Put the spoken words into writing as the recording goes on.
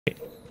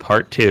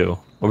Part 2.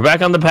 We're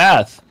back on the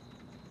path.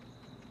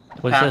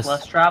 What's Path this?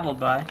 less traveled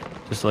by.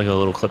 Just like a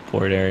little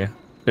clipboard area.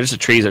 There's the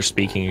trees are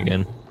speaking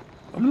again.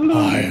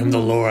 I am the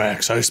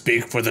Lorax. I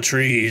speak for the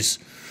trees,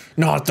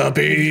 not the It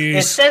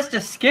bees. says to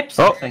skip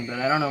something, but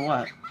I don't know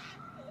what.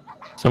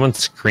 Someone's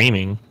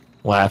screaming,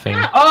 laughing.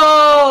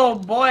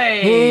 Oh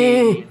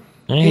boy!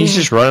 He's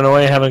just running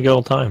away, having a good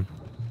old time.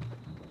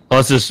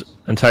 Unless this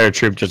entire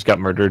troop just got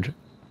murdered,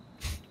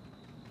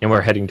 and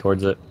we're heading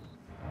towards it.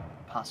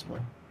 Possibly.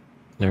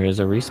 There is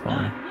a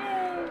respawn.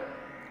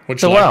 Would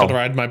So you like well. to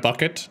ride my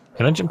bucket?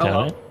 Can I jump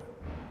down it?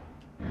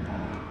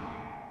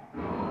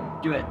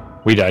 Do it.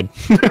 We died.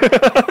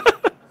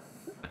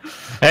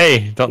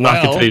 Hey, don't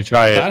knock it till you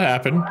try it. That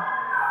happened.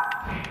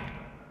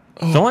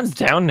 Oh. Someone's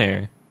down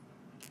there.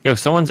 Yo,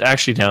 someone's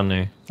actually down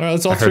there. All right,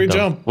 let's all I heard three them.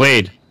 jump.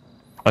 Wade.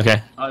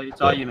 Okay, Oh, it's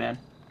all you, man.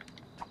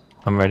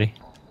 I'm ready.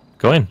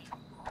 Go in.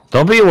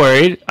 Don't be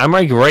worried. I'm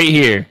like right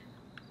here.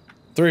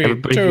 3,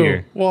 Everybody 2,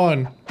 here.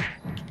 1.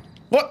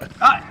 What?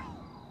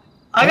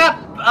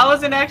 I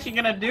wasn't actually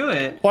gonna do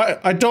it. Why?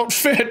 I don't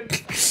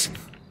fit.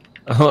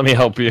 Let me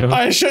help you.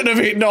 I shouldn't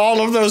have eaten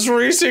all of those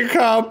Reese's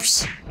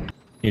cups.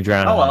 You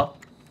drowned. Oh well.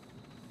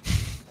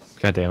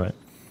 God damn it.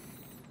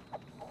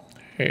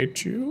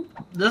 Hate you.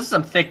 This is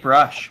some thick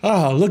brush.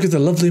 Ah, look at the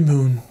lovely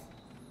moon.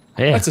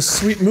 Hey. That's a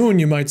sweet moon,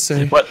 you might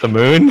say. What, the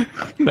moon?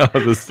 No,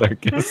 the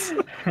circus.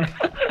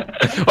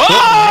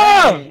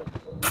 Oh!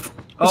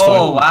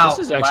 Oh wow. This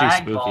is actually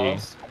lag spooky.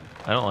 balls.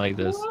 I don't like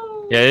this.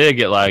 Yeah, it did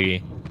get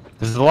laggy.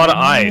 There's a lot of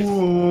eyes.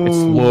 It's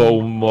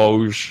slow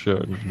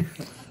motion.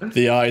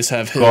 The eyes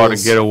have hills. Gotta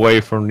get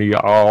away from the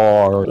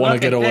R. Wanna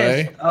Look get at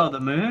away? this. Oh, the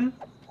moon?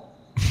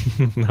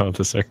 No,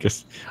 the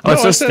circus. Oh, No,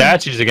 it's I those said-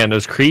 statues again.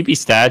 Those creepy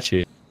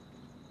statues.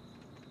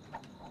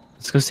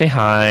 Let's go say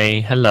hi.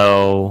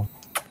 Hello.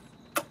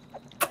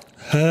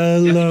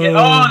 Hello.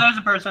 Oh, there's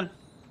a person.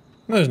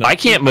 There's not. I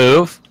can't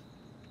move.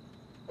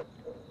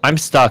 I'm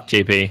stuck,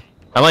 JP.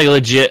 I'm like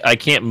legit. I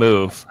can't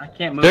move. I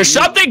can't move. There's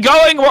something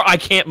going wrong. I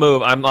can't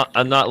move. I'm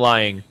not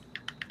lying.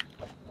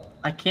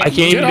 I can't. I can't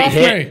move. even Get be off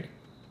hit. me.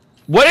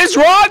 What is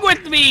wrong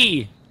with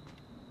me?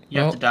 You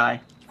have Well. to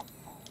die.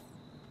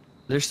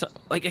 There's some,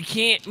 like I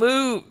can't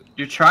move.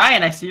 You're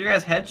trying. I see your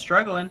guys' head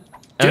struggling.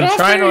 And Get I'm off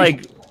trying to me.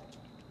 like.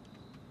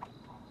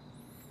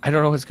 I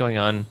don't know what's going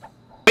on.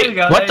 There you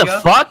go. What there the you go.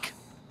 fuck?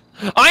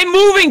 I'm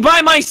moving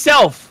by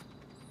myself.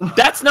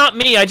 That's not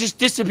me. I just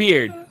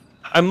disappeared.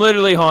 I'm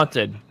literally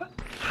haunted.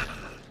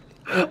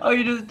 Oh,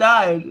 you just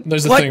died.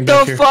 There's a What thing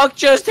back the here. fuck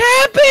just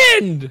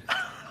happened?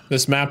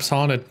 This map's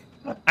haunted.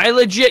 I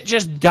legit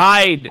just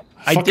died.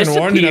 I Fucking disappeared.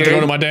 warned you not to go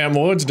to my damn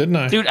woods, didn't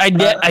I? Dude, I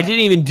didn't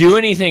even do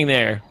anything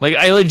there. Like,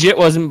 I legit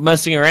wasn't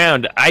messing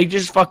around. I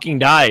just fucking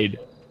died.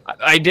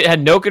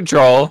 Had no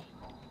control.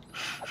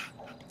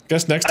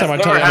 Guess next time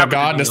That's I tell never you I'm a happened to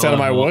god me instead of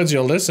my before. woods,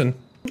 you'll listen.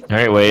 All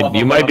right, Wade.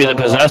 You might be the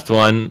possessed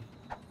one.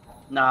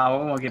 Nah,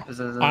 we won't get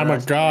possessed. I'm a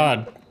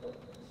god.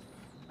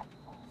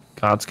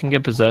 Gods can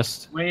get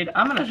possessed. Wait,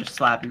 I'm gonna just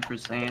slap you for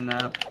saying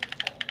that.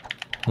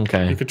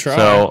 Okay. You could try.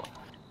 So,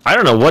 I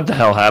don't know what the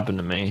hell happened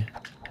to me.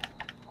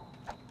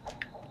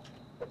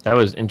 That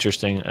was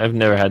interesting. I've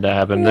never had that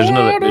happen. There's a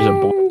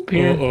bulb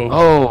here.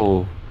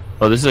 Uh-oh.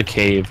 Oh, this is a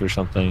cave or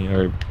something,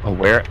 or a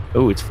where?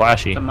 Oh, it's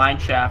flashy. The mine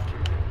shaft.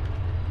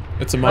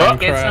 It's a Get some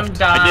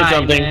Minecraft. I did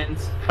something.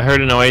 diamonds. I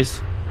heard a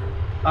noise.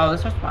 Oh,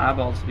 this hurts my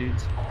eyeballs,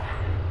 dudes.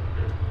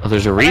 Oh,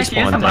 there's a Here's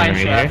respawn the down mine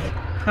here.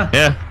 shaft.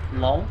 Yeah,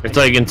 Lol. it's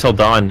like until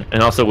dawn,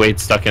 and also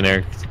Wade's stuck in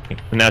there.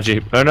 And now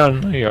oh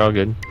no, you're all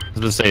good. I was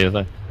gonna say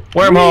the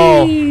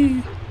wormhole.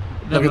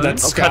 The Look at that moon? Oh,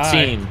 sky.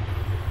 cutscene.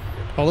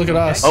 Oh, look at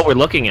us. Oh, we're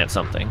looking at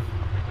something.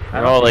 I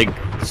We're don't all think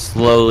like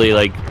slowly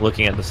like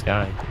looking at the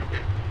sky.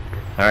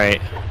 All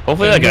right.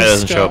 Hopefully that guy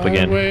doesn't show up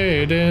again.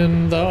 Wait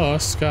in the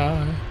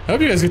sky. I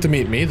hope you guys get to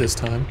meet me this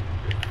time.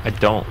 I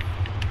don't.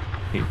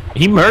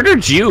 He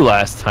murdered you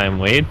last time,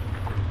 Wade.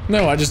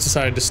 No, I just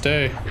decided to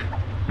stay.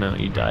 No,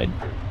 you died.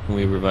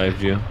 We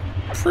revived you.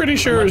 Pretty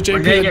sure We're JP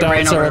gonna had get died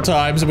ran several over.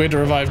 times and we had to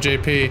revive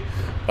JP.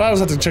 But I was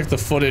have to check the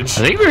footage.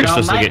 I think we were No,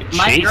 supposed my, to get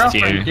my chased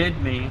girlfriend here.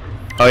 did me.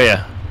 Oh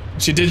yeah.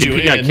 She did you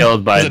JP got in.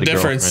 killed by There's a the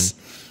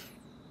difference.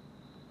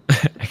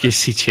 I can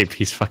see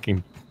JP's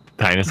fucking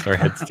dinosaur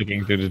head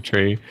sticking through the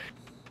tree.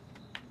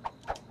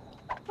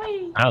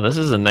 Wow, this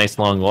is a nice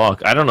long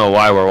walk. I don't know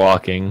why we're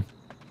walking.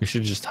 We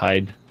should just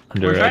hide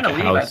under We're trying like,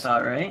 to a leave, I house.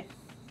 thought, right?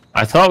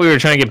 I thought we were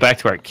trying to get back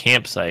to our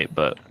campsite,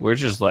 but we're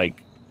just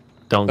like,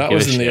 don't That give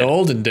was a in shit. the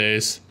olden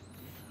days.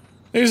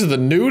 These are the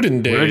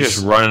Newton days. We're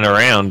just running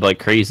around like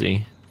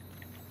crazy.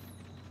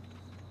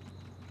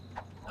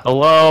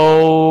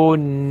 Hello,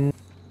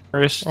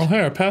 Nurse. Oh,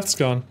 hey, our path's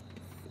gone.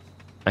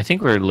 I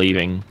think we're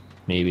leaving,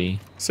 maybe.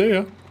 See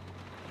ya.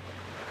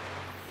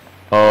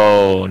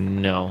 Oh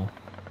no,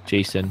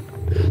 Jason.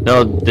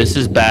 No, this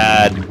is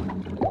bad.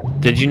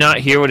 Did you not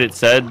hear what it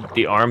said?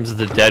 The arms of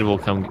the dead will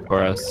come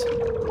for us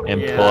and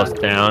pull Yeah. us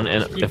down.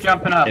 And Keep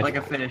jumping up like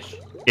a fish.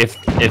 if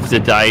the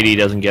deity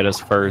doesn't get us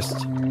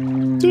first,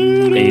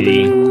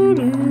 maybe.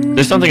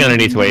 There's something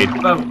underneath Wade.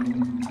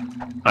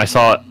 Boom. I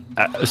saw it.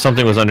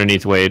 Something was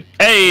underneath Wade.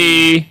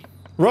 Hey,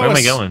 where am I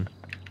Russ. going?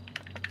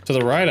 To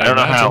the right, I don't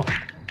know how.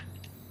 imagine.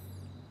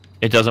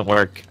 It doesn't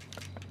work.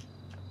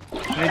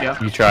 There you go.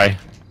 You try.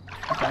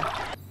 Okay.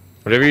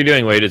 Whatever you're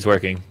doing, Wade, it's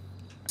working.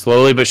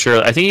 Slowly but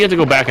surely. I think you have to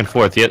go back and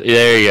forth.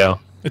 There you go.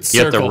 It's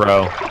You circle. have to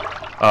row.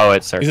 Oh,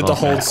 it's circle. You have to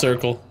okay. hold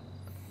circle.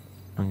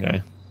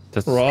 Okay.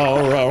 That's...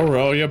 Row, row,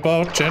 row your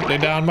boat gently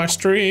down my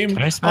stream.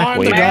 Can I smack I'm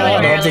Wade? the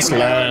god Barely, of this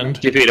barely. land.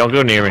 GP, don't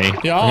go near me.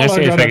 Y'all I'm gonna see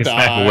are if I gonna can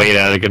die. smack Wade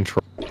out of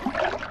control.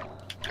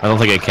 I don't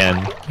think I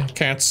can. You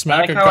can't I smack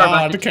like a how we're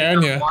about to god,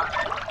 can you?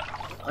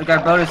 Like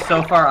our boat is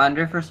so far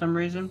under for some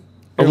reason.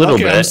 A little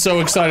Lucky bit. I'm so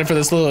excited for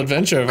this little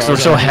adventure of ours. We're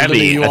so on Little heavy.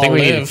 You I think All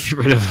we need Live. to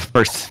get rid of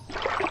first.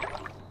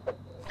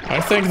 I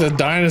think the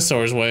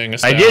dinosaur's weighing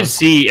us I down.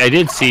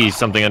 did see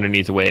something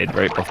underneath Wade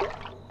right before.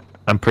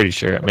 I'm pretty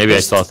sure. Maybe I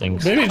saw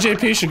things. Maybe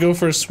JP should go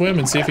for a swim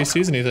and see if he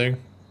sees anything.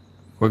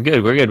 We're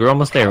good. We're good. We're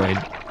almost there, Wade.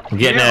 I'm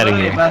getting You're out of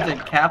literally here. about to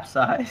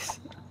capsize.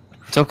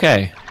 It's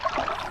okay.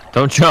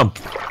 Don't jump.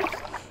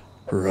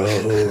 Row,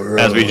 row,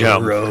 As we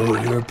jump. row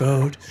your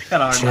boat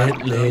Kinda hard not to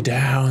gently do.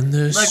 down the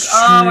Look,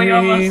 stream. oh, we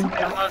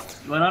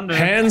almost went under.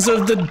 Hands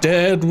of the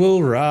dead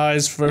will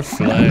rise for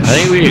flesh. I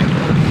think we.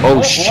 Oh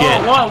Whoa,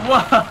 shit! Whoa, whoa,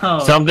 whoa.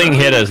 Something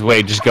hit us.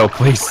 Wade, just go,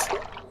 please.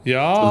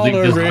 Y'all Something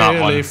are does not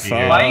want really to be here.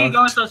 fun. Why are you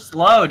going so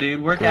slow,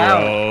 dude? Work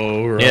out.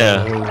 Row, row,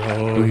 Yeah.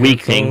 row your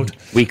Weakling. boat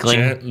Weakling.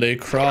 Gently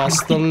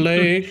cross the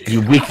lake.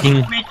 You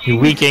weaking. You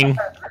weaking.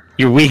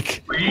 You're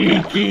weak.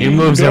 Your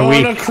moves are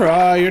Gonna weak.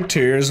 cry, your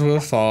tears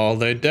will fall.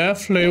 They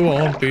definitely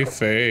won't be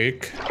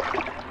fake.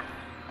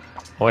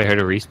 Oh, I heard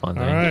a respawn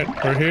thing.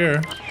 Alright, we're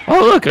here. Oh,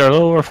 look, our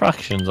little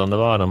refractions on the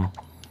bottom.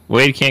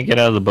 Wade can't get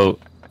out of the boat.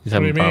 He's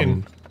having What do you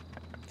mean? problems.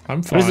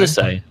 I'm fine. What does this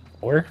say?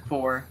 4?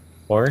 4.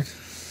 4? It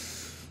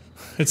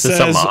There's says,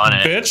 something on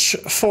it. bitch,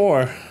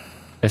 4.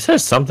 It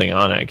says something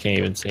on it. I can't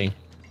even see.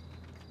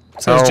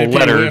 It says Oh, JP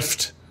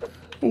letters.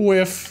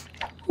 whiffed.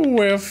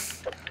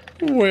 Whiff.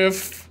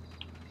 Whiff.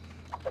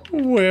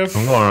 Whiff.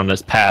 I'm going on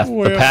this path. The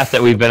Whiff. path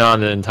that we've been on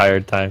the entire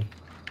time.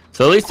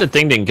 So at least the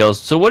thing didn't kill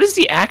us. So what is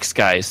the Axe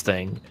Guy's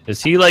thing?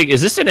 Is he like,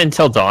 is this an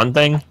Until Dawn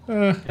thing?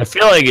 I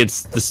feel like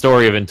it's the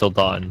story of Until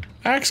Dawn.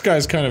 Axe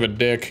Guy's kind of a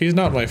dick. He's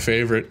not my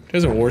favorite. He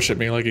doesn't worship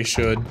me like he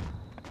should.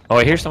 Oh,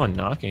 I hear someone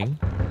knocking.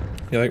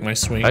 You like my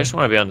swing? I just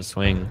want to be on the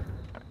swing.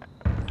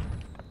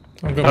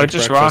 I'm going Oh, it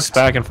just rocks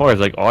back and forth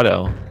like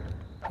auto.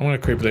 I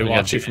want to creepily We watch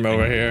got you from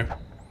over here.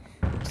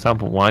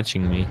 Stop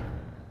watching me.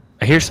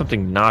 I hear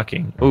something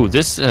knocking. Ooh,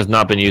 this has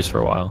not been used for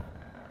a while.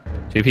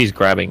 JP's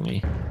grabbing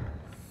me.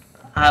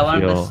 I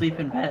want him to Yo. sleep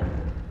in bed.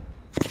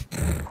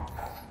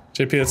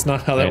 JP, that's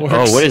not how that works.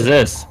 Oh, what is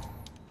this?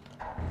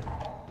 I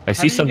How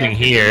see do you something guys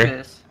do here.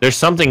 this? There's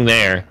something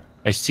there.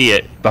 I see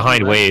it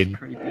behind That's Wade.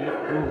 creepy.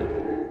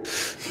 Ooh.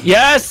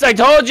 Yes, I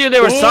told you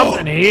there was Whoa.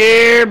 something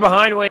here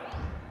behind Wade.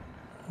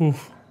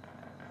 Oof.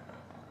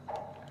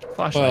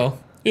 Flashlight. Well,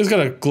 he's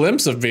got a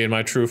glimpse of me in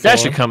my true form. That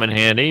should come in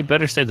handy.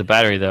 Better save the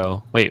battery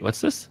though. Wait,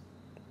 what's this?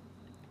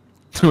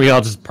 We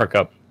all just perk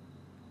up.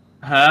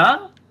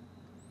 Huh?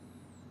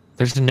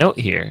 There's a note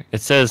here. It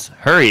says,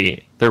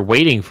 "Hurry, they're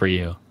waiting for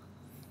you.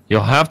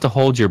 You'll have to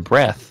hold your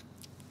breath."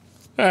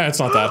 It's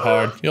not that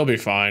hard. You'll be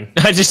fine.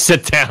 I just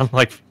sit down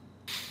like,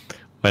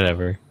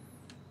 whatever.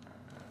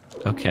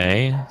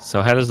 Okay,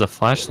 so how does the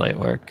flashlight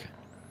work?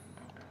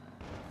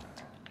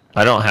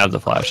 I don't have the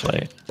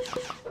flashlight.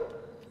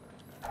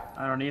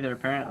 I don't either,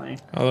 apparently.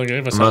 I don't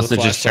give us Unless it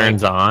just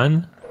turns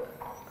on.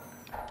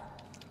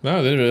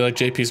 No, they really like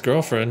JP's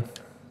girlfriend.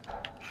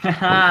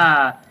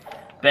 Haha.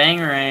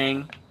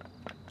 Bangarang.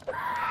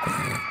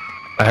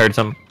 I heard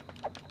some.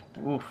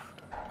 Oof.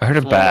 I heard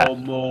a bat. Slow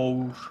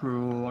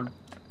motion.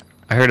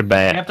 I heard a We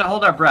bat. have to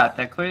hold our breath.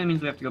 That clearly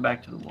means we have to go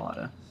back to the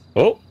water.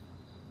 Oh.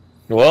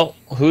 Well,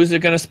 who's it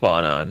gonna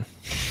spawn on?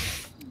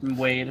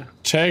 Wade.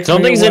 Check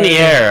Something's me in the away.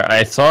 air.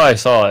 I saw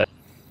it.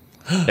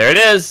 There it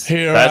is.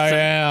 Here that's I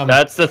am.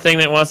 That's the thing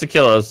that wants to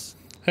kill us.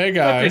 Hey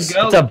guys,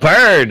 Go. It's a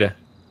bird.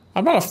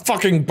 I'm not a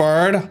fucking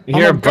bird.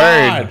 You're I'm a bird.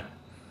 god.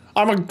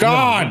 I'm a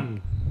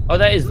god. Oh,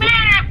 that is.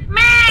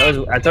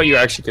 I thought you were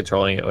actually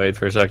controlling it. Wait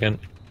for a second.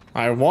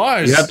 I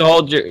was. You have to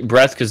hold your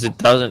breath because it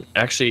doesn't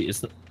actually.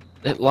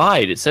 It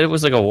lied. It said it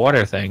was like a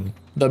water thing.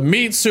 The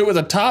meat suit with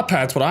a top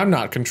hat's what I'm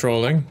not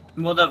controlling.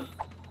 Well, the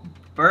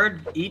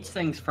bird eats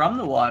things from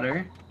the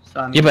water. So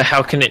I mean, Yeah, but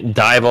how can it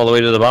dive all the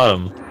way to the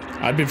bottom?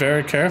 I'd be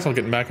very careful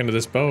getting back into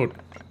this boat.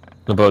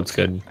 The boat's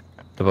good.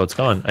 The boat's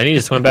gone. I need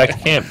to swim back to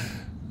camp.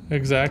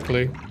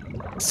 Exactly.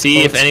 See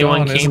if Boat's anyone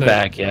gone, came isn't it?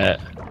 back yet.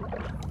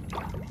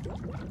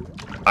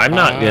 I'm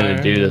not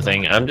gonna do the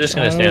thing. I'm just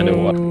gonna stay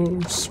underwater. Oh,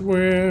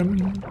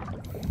 swim.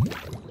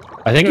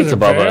 I think You it's guys are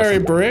above very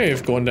us.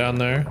 brave going down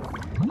there.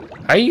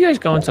 How are you guys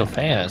going so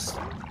fast?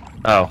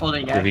 Oh,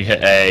 Holding if you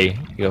hit A,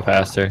 you go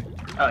faster.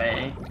 Oh,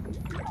 A.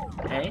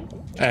 A?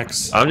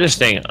 X. I'm just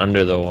staying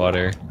under the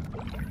water.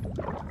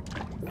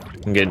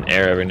 I'm getting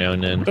air every now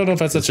and then. Don't know if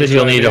that's It such a says good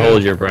you'll need to idea.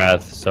 hold your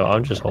breath, so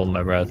I'm just holding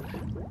my breath.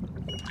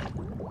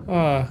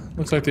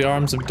 Looks like the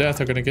arms of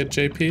death are gonna get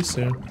JP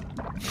soon.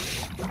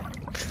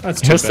 That's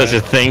too There's such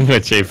a bad. thing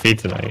with JP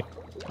tonight.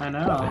 I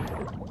know.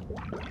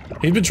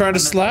 He's been trying to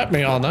slap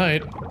me all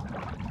night.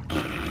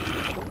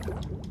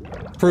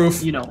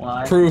 Proof. You know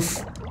why. Proof.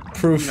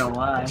 Proof. You know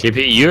why.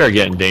 JP, you are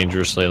getting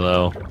dangerously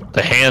low.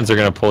 The hands are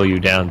gonna pull you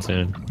down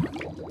soon.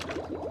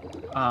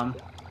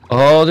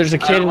 Oh, there's a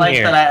kid in like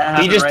here. that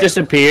I He just right.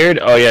 disappeared.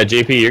 Oh yeah,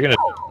 JP, you're gonna.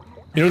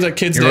 You know what that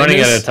kid's You're name running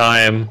is? out of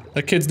time.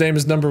 That kid's name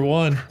is number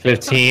 1.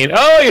 15.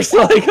 Oh, you're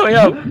slowly coming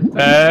up.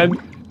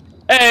 And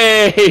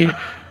hey.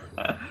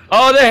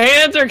 Oh, the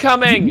hands are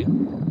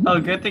coming. Oh,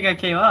 good thing I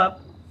came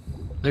up.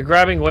 They're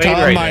grabbing Wade Come,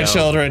 right my now.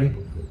 children.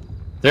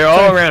 They're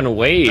all around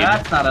Wade.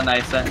 That's not a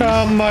nice sentence.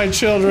 Come, my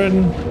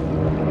children.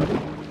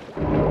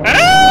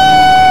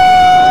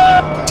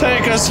 Ah!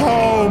 Take us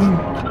home.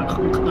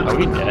 Are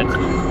we dead?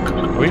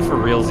 Are we for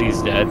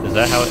realsies dead? Is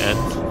that how it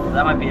ends?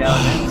 That might be how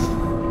it ends.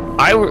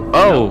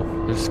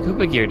 Oh, there's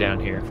scuba gear down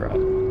here for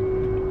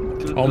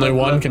us. Only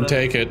one can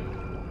take it.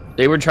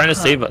 They were trying to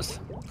save us.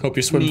 Hope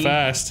you swim Me.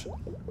 fast.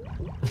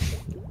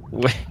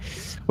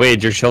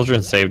 Wait, your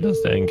children saved us.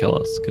 They didn't kill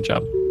us. Good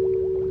job.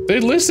 They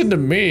listened to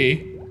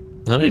me.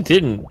 No, they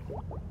didn't.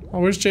 Oh,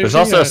 where's JP? There's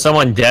also at?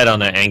 someone dead on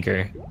that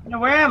anchor. No,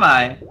 where am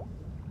I?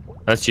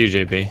 That's you,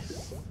 JP.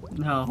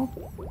 No.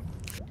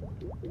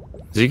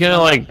 Is he gonna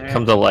like there.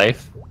 come to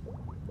life?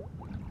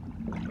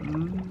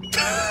 Mm.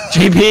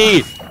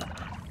 JP!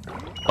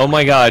 Oh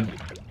my god.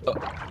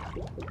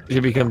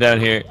 JP, come down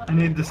here. I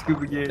need the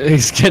scuba gear.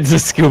 Let's get the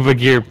scuba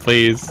gear,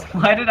 please.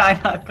 Why did I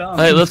not come?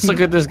 Alright, let's look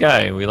at this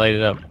guy. We light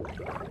it up.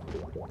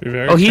 Be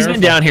very Oh, he's careful.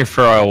 been down here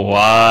for a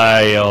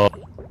while.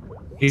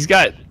 He's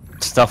got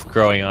stuff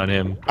growing on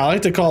him. I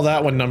like to call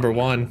that one number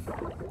 1.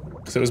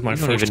 Because it was my I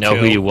first don't even know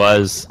kill. who he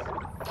was.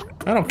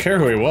 I don't care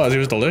who he was. He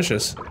was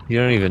delicious. You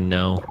don't even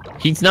know.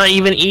 He's not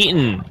even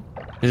eaten.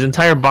 His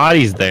entire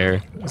body's there.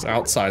 His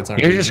outsides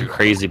aren't. You're just a eaten.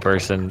 crazy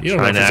person You don't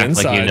know trying to if act his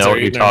like you insides know are what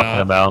you're eaten or talking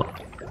not.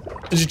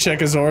 about. Did you check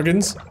his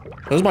organs?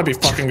 Those might be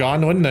fucking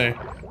gone, wouldn't they?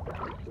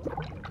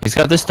 He's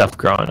got this stuff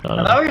growing on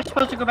I him. thought we were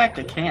supposed to go back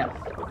to camp.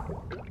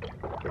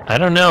 I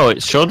don't know.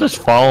 It showed us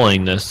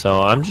following this,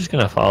 so I'm just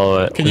gonna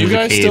follow it. Can you There's a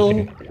guys cave still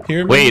here.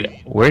 hear me?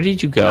 Wait, where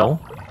did you go?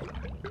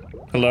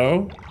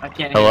 Hello? I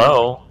can't hear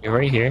Hello? You're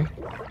right here.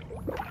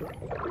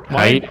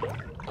 My, you.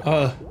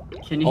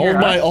 Can you hear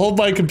us? all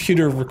my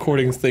computer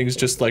recording things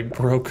just like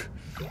broke.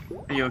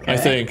 Are you okay? I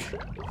think.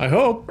 I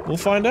hope. We'll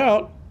find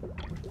out.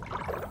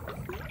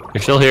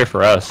 You're still here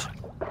for us.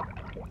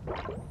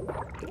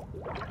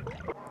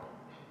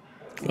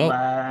 Oh.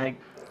 Lag.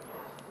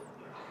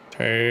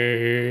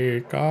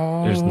 Take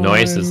on There's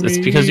noises. It's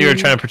because you were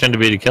trying to pretend to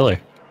be the killer.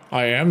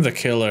 I am the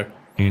killer.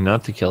 You're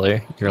not the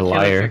killer. You're a Kill your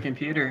liar.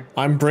 computer.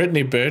 I'm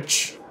Brittany,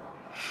 bitch.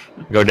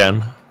 Go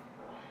down.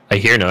 I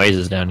hear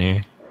noises down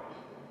here.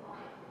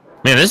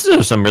 Man, this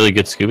is some really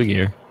good scuba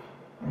gear.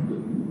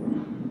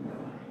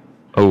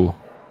 Oh.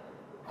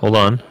 Hold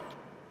on.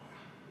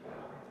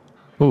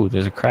 Ooh,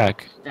 there's a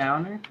crack.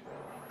 Downer?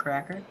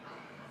 Cracker?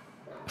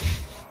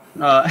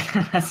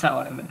 That's not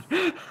what I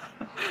meant.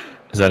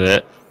 Is that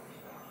it?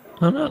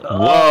 Oh, no.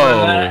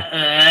 Whoa.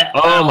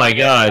 Oh my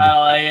God. I don't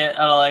like it.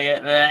 I don't like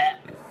it.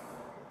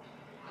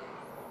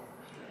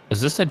 Is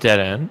this a dead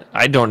end?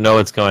 I don't know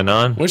what's going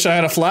on. Wish I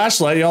had a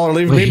flashlight. Y'all are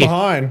leaving me Wait.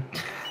 behind.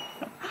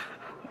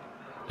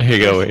 Here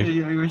you go,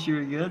 Wade. I wish you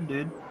were good,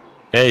 dude.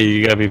 Hey,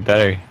 you gotta be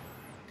better.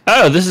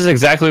 Oh, this is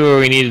exactly where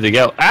we needed to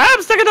go. Ah,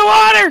 I'm stuck in the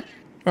water!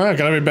 Alright,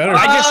 gotta be better.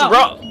 I just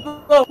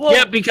Whoa, whoa.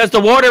 Yeah, because the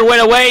water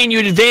went away and you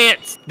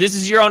advanced. This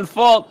is your own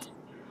fault.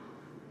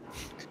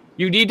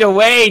 You need to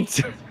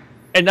wait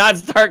and not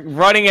start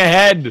running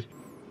ahead.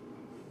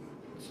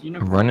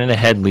 Running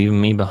ahead, leaving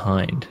me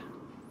behind.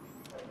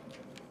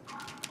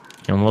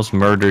 You almost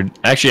murdered.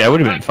 Actually, I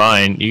would have been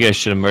fine. You guys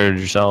should have murdered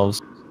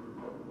yourselves.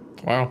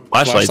 Wow.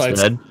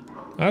 Flashlight's dead.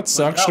 That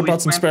sucks. Oh, Should have we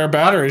brought some swam spare through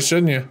batteries,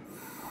 shouldn't you?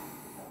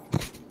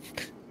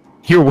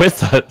 You're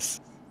with us.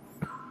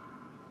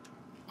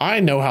 I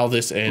know how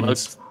this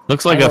ends.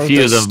 Looks like I a wrote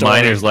few of this the story.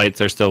 miner's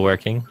lights are still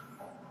working.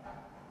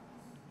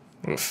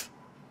 Oof.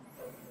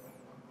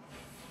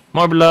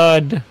 More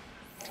blood.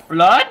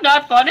 Blood?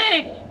 Not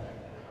funny.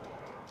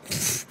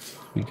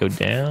 We go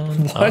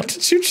down. What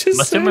did you just I'm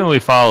say? assuming we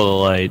follow the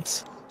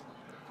lights.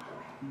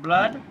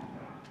 Blood?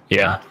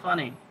 Yeah. Not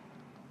funny.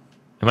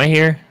 Am I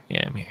here?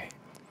 Yeah, I'm here.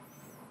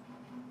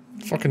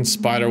 Fucking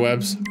spider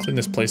webs. Clean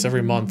this place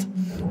every month.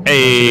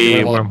 Hey, Get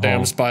rid of all the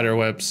damn wormhole. spider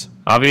webs.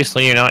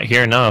 Obviously, you're not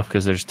here enough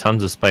because there's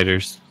tons of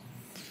spiders.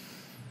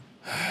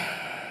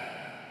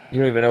 You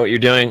don't even know what you're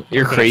doing.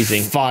 You're I'm gonna crazy.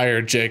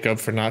 Fire Jacob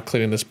for not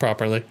cleaning this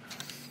properly.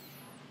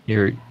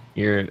 You're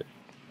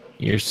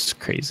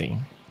crazy.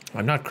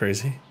 I'm not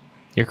crazy.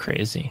 You're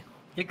crazy.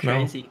 You're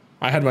crazy.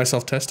 I had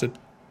myself tested.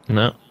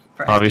 No,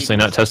 For obviously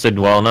not 80%. tested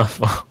well enough.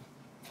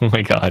 Oh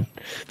my god,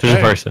 there's Hey.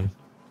 a person.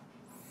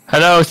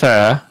 Hello,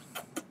 sir.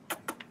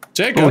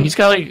 Jacob, Oh, he's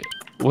got like,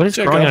 what is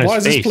Jacob, growing on why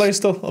his is face? this place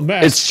still a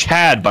mess? It's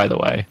Chad, by the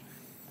way.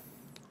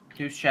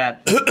 Who's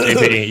Chad?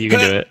 JP, you can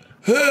do it.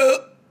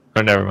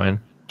 Oh, never mind.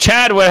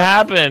 Chad, what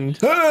happened?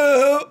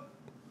 Well,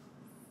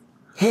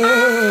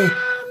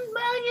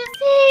 you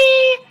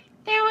see,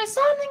 there was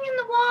something in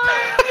the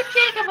water that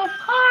Jacob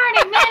apart,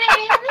 and then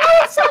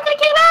something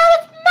came out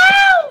of his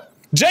mouth.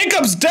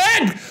 Jacob's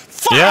dead!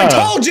 Fuck, Yeah. I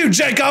told you,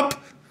 Jacob!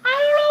 I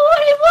don't know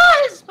what it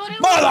was, but it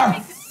was like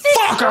this screw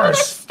that Motherfuckers!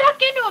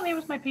 stuck into him. It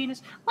was my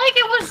penis, like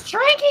it was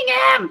drinking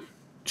him.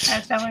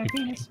 That's not my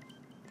penis.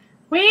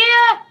 We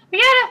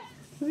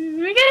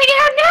gotta get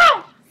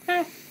out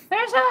now.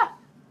 There's a.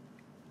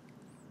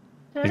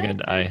 He's gonna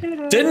die.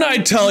 Didn't I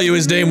tell you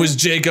his name was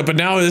Jacob, and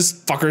now this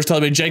fucker's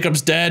telling me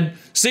Jacob's dead?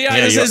 See,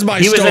 this is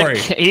my story.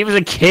 He was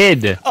a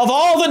kid. Of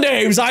all the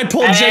names, I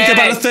pulled Jacob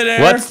out of thin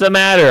air. What's the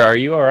matter? Are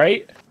you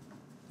alright?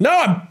 No,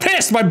 I'm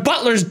pissed. My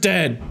butler's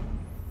dead.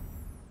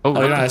 Oh,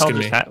 you're not asking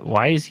me.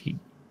 Why is he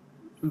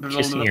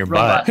kissing your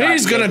butt?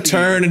 He's gonna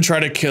turn and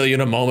try to kill you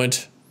in a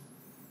moment.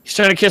 He's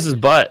trying to kiss his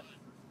butt.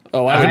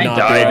 Oh, I would not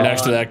be right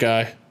next to that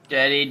guy.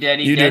 Daddy,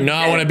 You do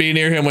not want to be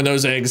near him when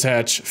those eggs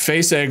hatch.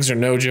 Face eggs are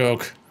no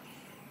joke.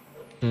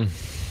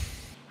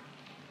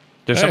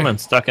 There's someone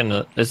stuck in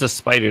the. There's a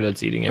spider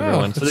that's eating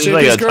everyone. So it's there's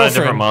like a JP's ton of different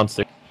girlfriend.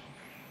 monsters.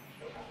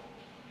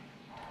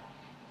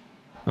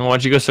 Well, why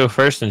don't you go so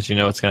first since you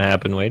know what's gonna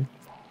happen, Wade?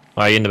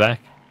 Why are you in the back?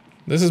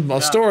 This is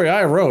a story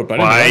I wrote, but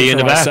Why I are you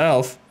didn't in write the it for back?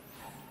 myself.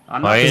 Why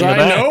are you in Because the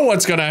I back? know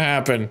what's gonna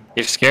happen.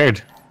 You're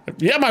scared.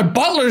 Yeah, my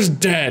butler's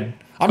dead.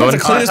 I'm Go going to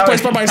in clean this front.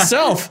 place by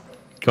myself.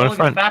 Go in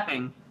front.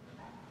 Fapping.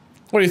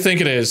 What do you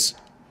think it is?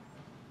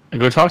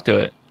 Go talk to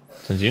it.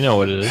 Since you know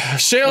what it is.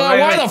 Sheila,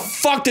 why the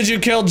fuck did you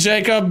kill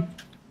Jacob?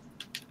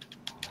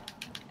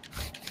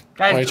 Guys,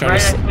 Why are you right trying to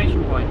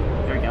exclamation point.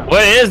 There we go.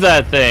 What is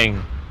that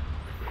thing?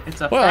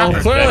 It's a Well,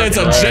 fapper. clearly it's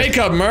a Alright.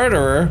 Jacob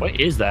murderer. What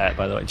is that,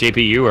 by the way?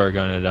 JP, you are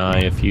gonna die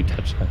if you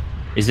touch that.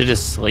 Is it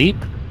asleep?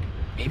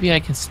 Maybe I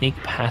can sneak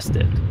past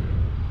it.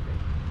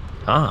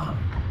 Ah.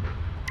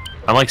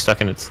 I'm like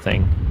stuck in its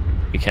thing.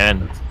 You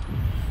can.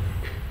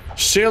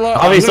 Sheila,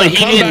 Obviously, I'm gonna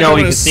he come didn't back know and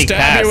he I'm could sneak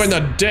gonna stab you in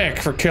past. the dick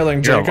for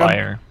killing You're Jacob. a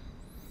liar.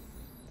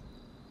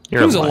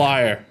 You're Who's a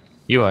liar?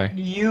 You are.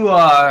 You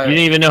are. You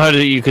didn't even know how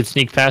to. You could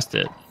sneak past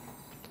it.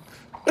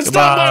 It's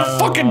not my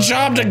fucking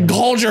job to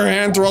hold your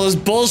hand through all this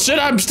bullshit.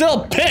 I'm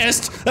still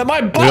pissed that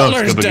my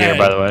butler's Scuba dead. gear,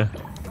 by the way.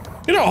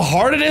 You know how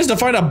hard it is to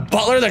find a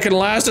butler that can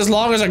last as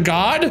long as a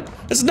god?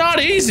 It's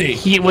not easy.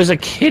 He was a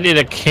kid at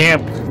a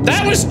camp.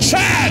 That was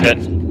Chad!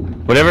 Shit.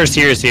 Whatever's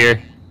here is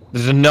here.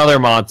 There's another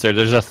monster.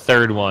 There's a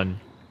third one.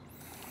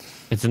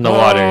 It's in the Oh,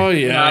 water. No,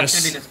 it's yes.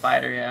 gonna be the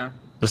spider, yeah.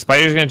 The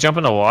spider's gonna jump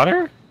in the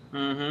water?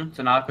 Mm-hmm. It's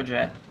an aqua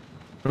jet.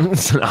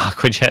 It's an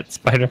aqua jet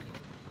spider.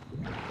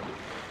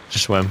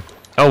 Just swim.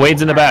 Oh,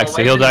 Wade's in the back, Well,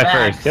 so he'll Wade's in die the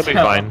back, first. He'll be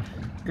so- fine.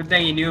 Good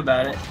thing you knew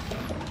about it.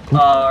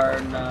 Or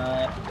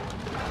not.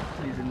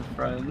 He's in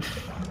front.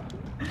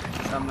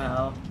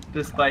 Somehow.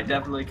 Despite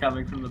definitely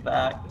coming from the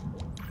back.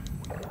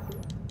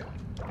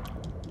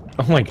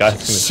 Oh my god.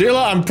 it's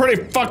Sheila, I'm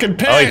pretty fucking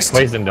gonna- Oh, he pissed.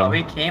 poisoned Oh,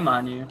 him. he came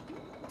on you.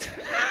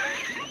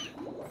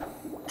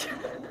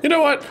 You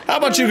know what? How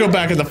about you go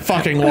back in the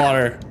fucking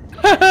water?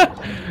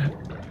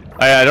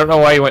 I don't know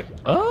why you went.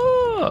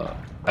 Oh,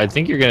 I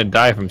think you're gonna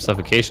die from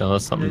suffocation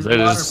unless something's there.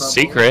 There's There's a water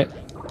secret.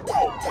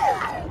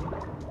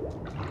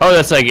 Oh,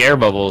 that's like air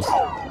bubbles.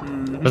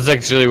 Mm-hmm. That's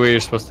actually where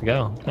you're supposed to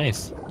go.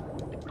 Nice.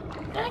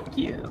 Thank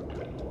you.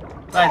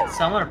 But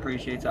someone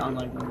appreciates it,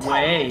 unlike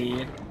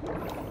Wade.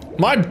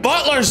 My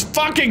butler's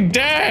fucking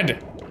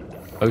dead!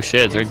 Oh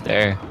shit, it's right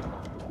there.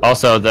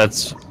 Also,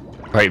 that's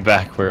right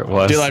back where it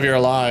was. Do you live, you're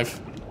alive.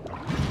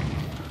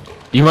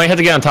 You might have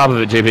to get on top of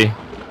it, JP.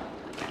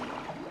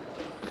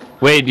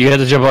 Wait, you have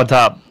to jump on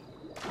top.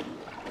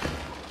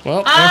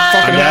 Well, not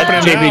fucking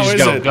happening JP, now, just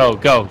is go, it? go,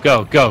 go,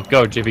 go, go,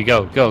 go, JP,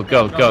 go, go,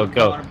 go, go,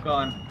 go. I'm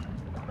going.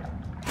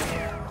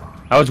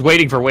 I was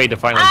waiting for Wade to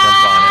finally jump on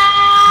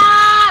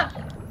Ah!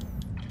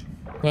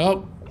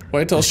 Well,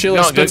 wait till it.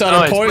 Sheila spits out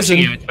her it's poison. pushing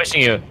you, it's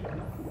pushing you.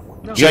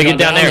 No, You gotta get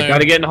down down there. there.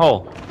 Gotta get in the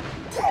hole.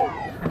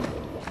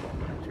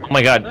 Oh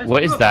my god,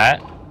 what is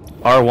that?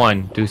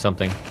 R1, do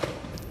something.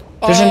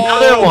 There's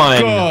another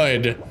one.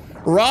 Good.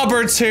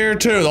 Robert's here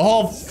too. The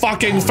whole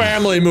fucking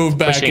family moved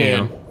back Pushing in.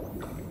 you.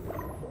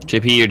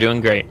 JP, you're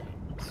doing great.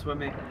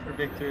 Swimming for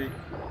victory.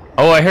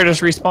 Oh, I heard us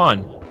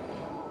respawn.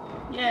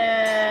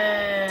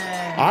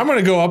 Yay! I'm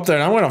gonna go up there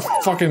and I'm gonna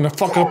fucking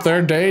fuck up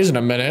their days in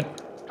a minute.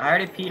 I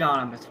already peed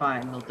on him. It's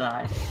fine. He'll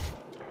die.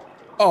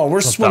 Oh, we're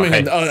swimming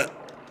in. die.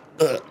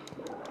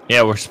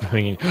 Yeah, we're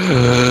swimming.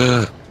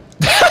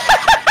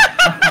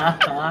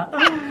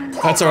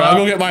 That's alright. I'll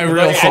go get my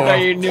real I form. thought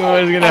you knew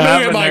what was gonna I'm gonna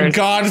happen. get my there.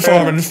 god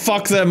form and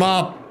fuck them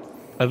up.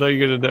 I thought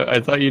you were gonna know. I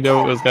thought you know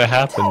what was gonna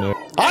happen there.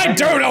 I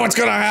do know what's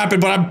gonna happen,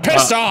 but I'm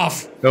pissed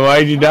off. So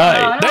why'd you die?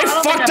 They I don't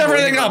think fucked I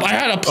everything believe up. it. I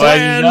had a Why'd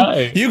plan. you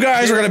die? You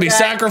guys were gonna be That-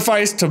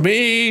 sacrificed to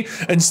me.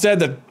 Instead,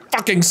 the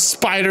fucking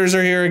spiders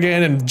are here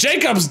again, and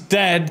Jacob's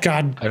dead.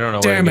 God I don't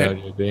know damn where it.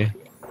 to go, JP.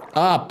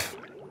 Up.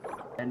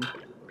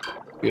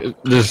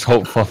 There's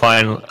hope for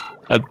finding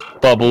a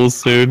bubble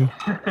soon.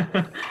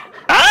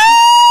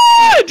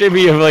 Ah!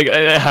 JP, I'm like,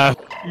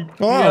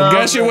 Oh,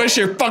 guess you wish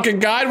your fucking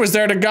guide was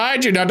there to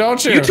guide you now,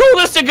 don't you? You told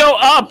us to go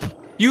up!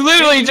 You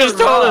literally just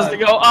told us to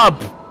go up!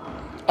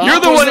 You're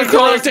the was one the who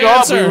told us correct to go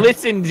up, we answer.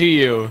 listened to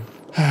you.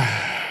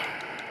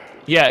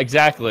 Yeah,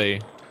 exactly.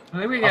 I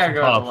think we gotta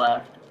go to Up. the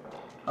left.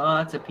 Oh,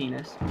 that's a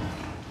penis.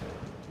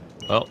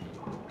 Well,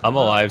 I'm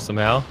alive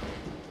somehow.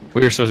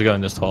 We were supposed to go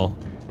in this hole.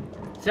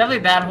 It's definitely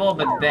that hole,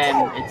 but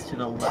then it's to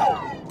the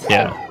left.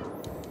 Yeah.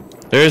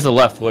 There is a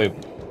left way.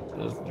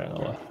 There's no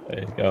left.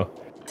 There you go.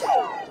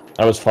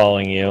 I was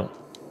following you,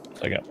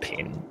 so I got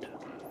pinned.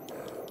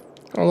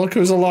 Oh, look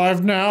who's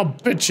alive now,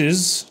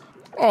 bitches.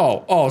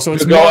 Oh, so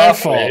it's Go my up,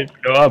 fault. man.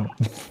 Go up.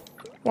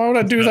 Why would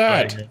I do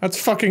that? That's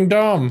fucking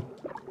dumb.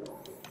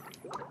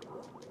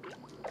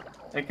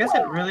 I guess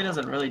it really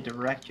doesn't really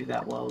direct you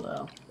that well,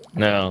 though.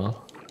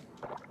 No.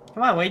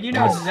 Come on, Wade, you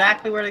know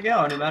exactly where to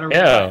go, no matter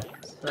Yeah. what.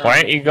 So... Why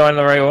aren't you going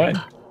the right way?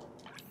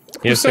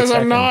 Who says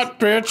I'm not,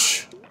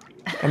 bitch?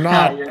 I'm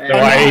not.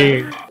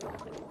 Why?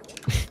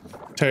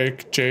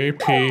 Take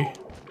JP.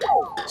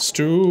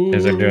 Stupid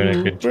Is it doing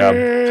a good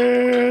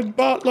job?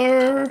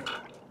 Butler.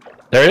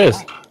 There it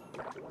is.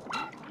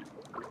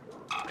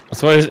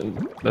 That's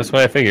what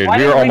I figured. Why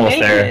We were didn't almost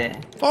make there. it?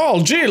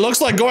 Oh, gee,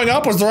 looks like going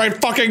up was the right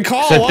fucking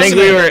call, So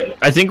wasn't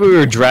I think we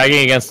were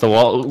dragging against the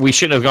wall. We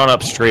shouldn't have gone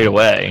up straight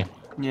away.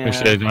 Yeah. We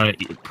should have gone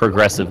it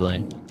progressively,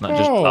 not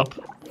just Oh. up.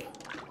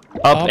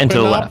 Up and to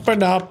the up left.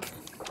 and up.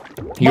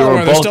 You By the were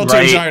way, there's both still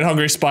right. two giant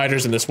hungry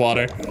spiders in this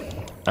water.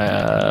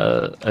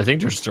 I think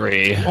there's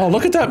 3. Oh,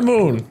 look at that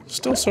moon.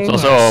 Still so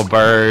There's nice. also a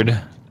bird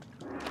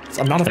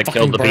I'm not a that fucking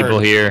killed the bird. people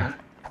here.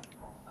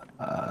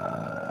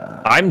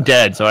 I'm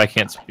dead, so I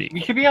can't speak.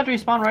 You should be able to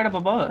respawn right up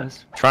above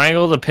us.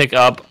 Triangle to pick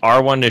up,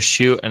 R1 to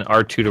shoot, and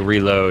R2 to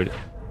reload.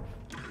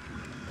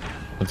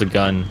 With a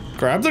gun.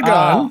 Grab the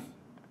gun.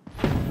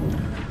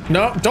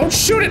 No, don't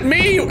shoot at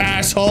me, you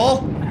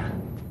asshole!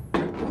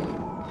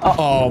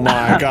 Oh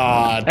my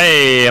god.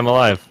 Hey, I'm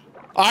alive.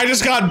 I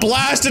just got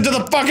blasted to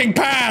the fucking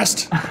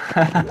past!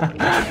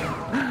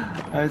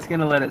 I was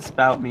gonna let it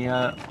spout me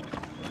up.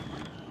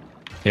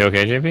 You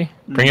okay, JP?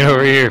 Bring it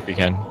over here if you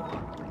can.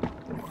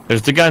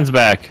 There's the guns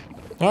back.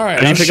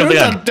 Alright, Now now pick shoot up the the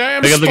gun.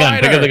 damn Pick up the gun.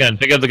 spider! Pick up the gun.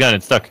 Pick up the gun.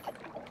 It's stuck.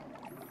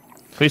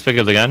 Please pick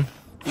up the gun.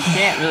 You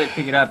can't really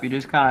pick it up, you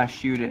just kinda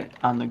shoot it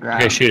on the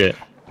ground. Okay, shoot it.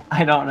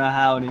 I don't know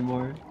how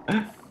anymore.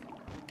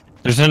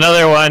 There's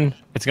another one.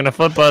 It's gonna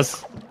flip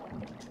us.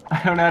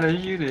 I don't know how to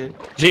shoot it.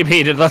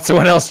 JP, let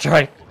someone else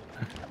try.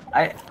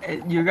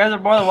 You guys are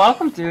more than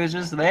welcome to, it's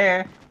just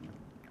there.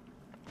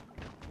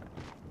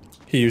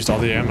 He used all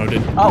the ammo,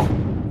 didn't he? Oh!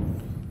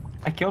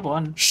 I killed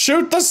one.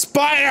 Shoot the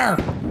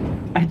spider!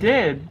 I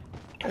did.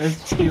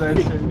 It's too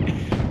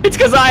It's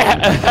because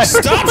I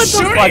Stop what the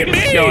shooting fuck at is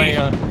me! going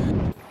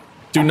on?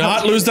 Do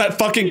not lose that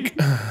fucking...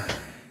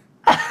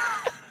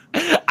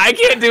 I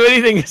can't do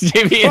anything because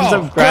JP ends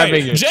up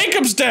grabbing great. it.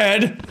 Jacob's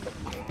dead!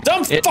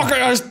 Dumb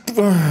fucker!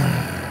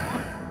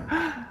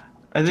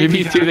 I think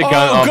JP threw the gun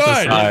off the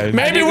side. Good!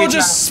 Maybe think we'll we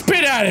just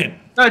spit at it!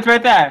 No, it's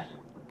right there.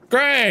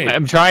 Great!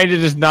 I'm trying to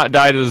just not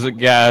die to the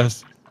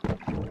gas.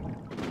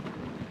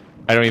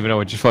 I don't even know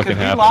what just fucking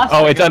we happened. lost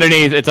Oh, the it's gun.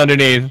 underneath. It's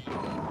underneath.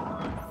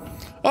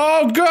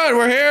 Oh, good!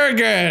 We're here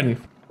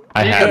again!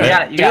 I You have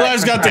got it. it, you got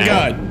Eli's it. got the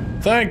gun.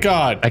 Thank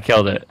God. I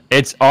killed it.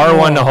 It's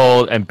R1 to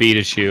hold and B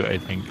to shoot, I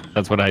think.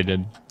 That's what I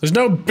did. There's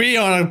no B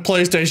on a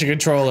PlayStation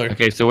controller.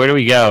 Okay, so where do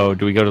we go?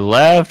 Do we go to the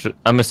left?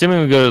 I'm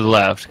assuming we go to the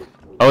left.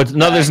 Oh, it's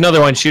no, there's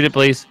another one. Shoot it,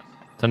 please.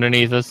 It's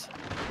underneath us.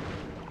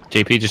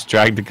 JP just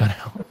dragged the gun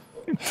out.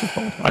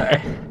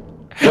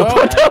 Well,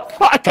 What the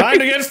fuck? time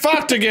to get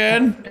fucked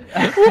again.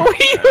 What were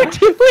you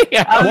doing?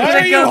 Why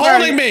are you go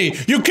holding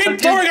first. me? You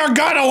keep throwing our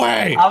gun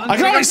away. I was I can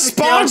gonna only go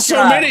spawn for so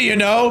kill many, you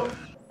know.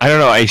 I don't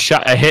know.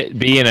 I hit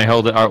B and I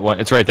held it R1.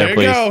 It's right there, There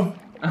please. you go.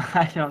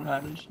 I don't know how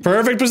to shoot.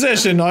 Perfect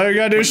position. All you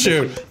gotta do is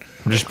shoot.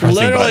 I'm just pressing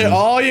Literally, buttons.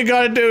 all you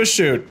gotta do is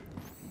shoot.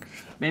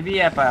 Maybe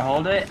if I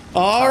hold it.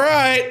 All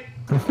right.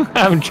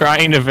 I'm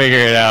trying to figure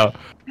it out.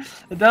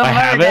 It doesn't I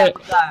have matter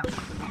it. that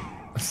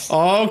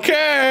time.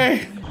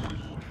 Okay.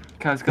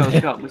 Let's go, let's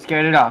go. Let's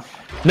get it off.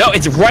 No,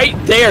 it's right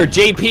there,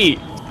 JP.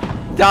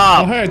 Oh,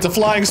 Stop. hey, it's a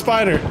flying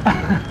spider.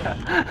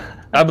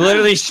 I'm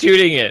literally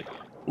shooting it.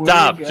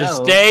 Stop. Where'd it Just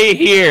go? stay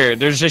here.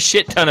 There's a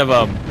shit ton of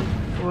them.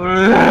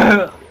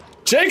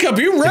 Jacob,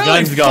 you really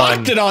gun's gone.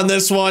 fucked it on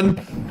this one.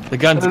 The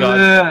gun's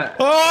gone.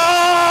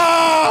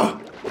 Oh!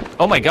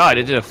 Oh my god,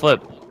 it did a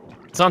flip.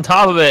 It's on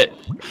top of it.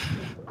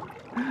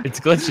 It's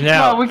glitching No,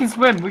 out. we can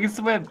swim. We can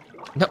swim.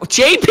 No,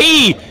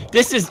 JP!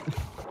 This is...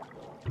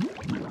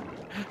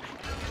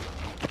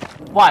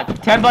 What?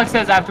 $10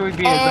 says after we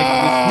beat it. It's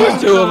like,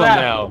 There's 2 of them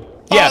now.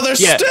 Yeah, Oh, they're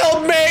yeah.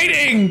 still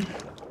mating.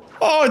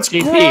 Oh, it's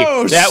JP,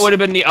 gross. that would have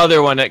been the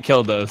other one that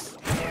killed us.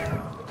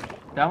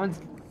 That one's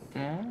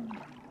dead.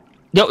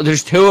 No,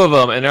 there's 2 of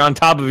them, and they're on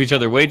top of each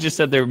other. Wade just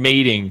said they're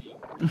mating.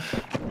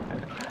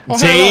 Oh,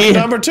 See? hey, look,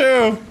 number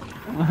 2.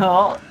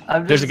 Well,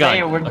 I'm There's just a gun.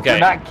 saying, we're Okay,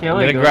 not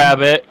killing I'm gonna them.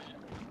 grab it.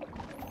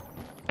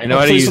 I know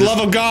how to Please, use the it.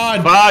 love of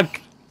God. Fuck!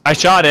 I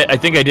shot it. I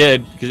think I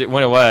did, because it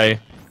went away.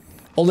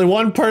 Only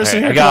one person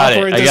Alright, here I got can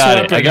it. operate I this got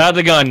it. weapon. I got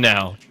the gun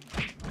now.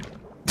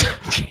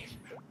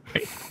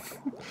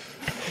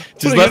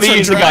 Just let me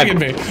use the gun.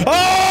 Me. Oh!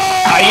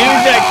 I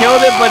used it, I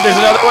killed it, but there's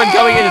another one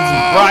coming in.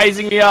 It's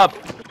rising me up.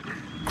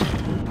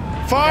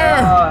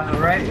 Fire!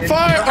 Right.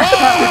 Fire!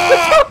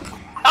 Oh!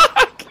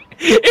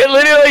 It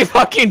literally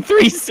fucking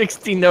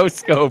 360 no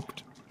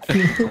scoped.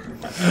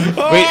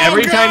 Wait,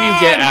 every time you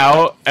get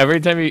out, every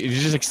time you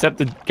just accept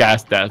the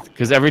gas death,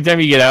 because every time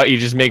you get out, you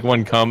just make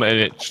one come and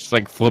it just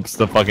like flips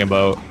the fucking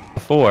boat.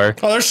 Before.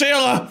 Oh, there's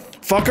Sheila.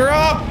 Fuck her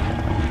up.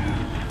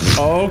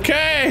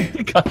 Okay.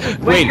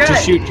 Wait,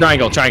 just shoot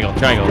triangle. Just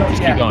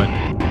keep going.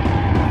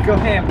 Go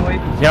ahead, boy.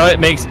 See how it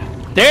makes.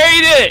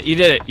 There, you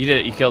did it.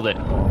 You killed it.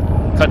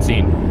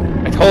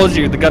 Cutscene. I told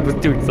you the gun was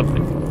doing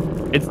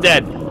something. It's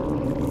dead.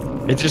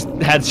 It just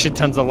had shit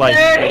tons of life.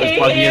 It was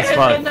buggy as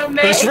fuck.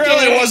 This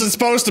really wasn't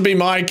supposed to be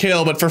my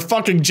kill, but for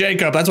fucking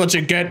Jacob, that's what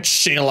you get,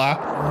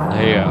 Sheila.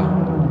 There you go.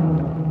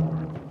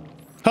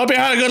 Hope you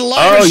had a good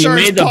life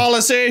insurance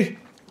policy.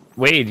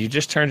 Wade, you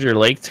just turned your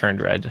lake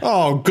turned red.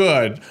 Oh,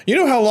 good. You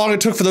know how long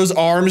it took for those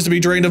arms to be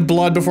drained of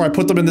blood before I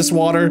put them in this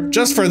water?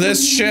 Just for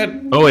this shit?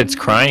 Oh, it's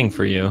crying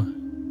for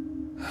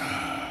you.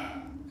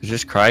 It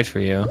just cried for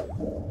you.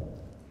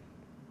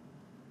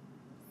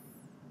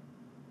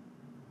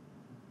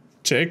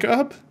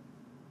 Jacob?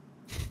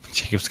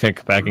 Jacob's gonna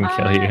come back and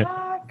kill you.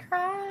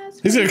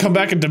 He's gonna come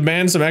back and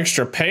demand some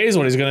extra pay is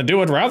what he's gonna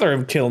do. I'd rather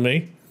him kill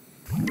me.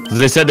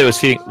 They said they was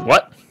feeding.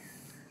 What?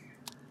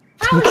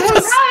 I was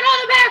just right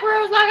on the back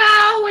roads like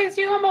I always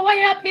do on my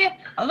way up here.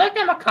 I looked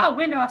at my car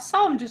window. I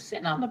saw him just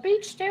sitting on the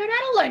beach staring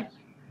at a lake.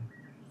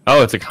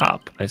 Oh, it's a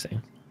cop. I see.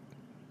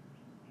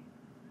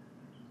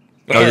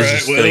 All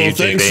right, well,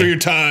 thanks for your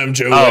time,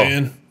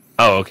 Joanne.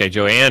 Oh, okay.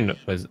 Joanne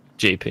was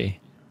JP.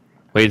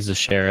 Wade's the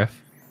sheriff.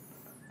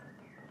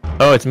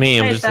 Oh, it's me.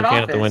 I'm just looking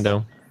out the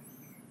window.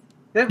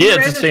 Yeah,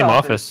 it's the same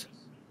office.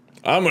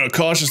 I'm gonna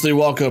cautiously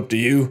walk up to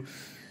you.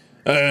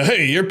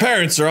 Hey, your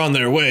parents are on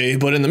their way,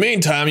 but in the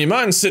meantime, you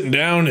mind sitting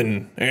down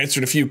and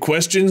answering a few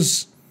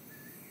questions?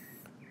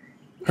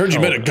 Heard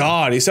you met a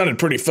god. He sounded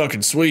pretty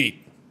fucking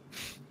sweet.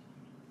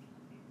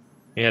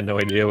 He had no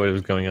idea what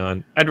was going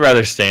on. I'd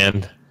rather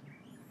stand.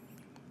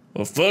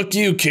 Well, fuck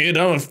you, kid.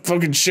 I'm a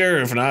fucking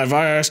sheriff, and if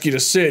I ask you to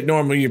sit,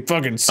 normally you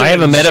fucking sit. I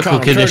have a medical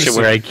condition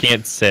where I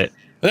can't sit.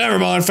 Never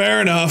mind,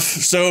 fair enough.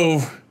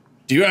 So,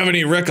 do you have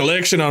any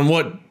recollection on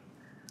what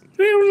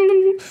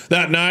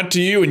that night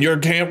to you and your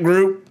camp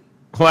group?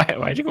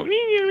 Why'd you go?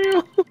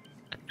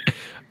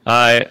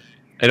 I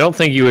don't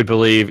think you would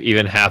believe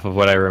even half of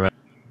what I remember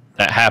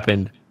that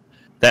happened.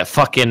 That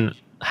fucking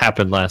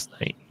happened last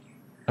night.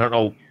 I don't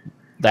know.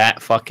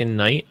 That fucking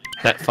night?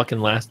 That fucking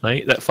last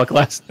night? That fuck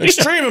last night?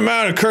 Extreme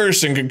amount of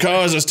cursing can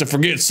cause us to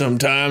forget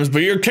sometimes,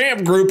 but your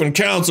camp group and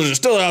counselors are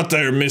still out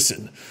there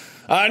missing.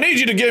 I need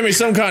you to give me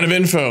some kind of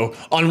info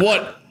on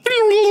what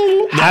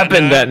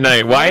happened that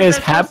night. Why is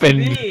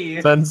happened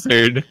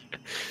censored?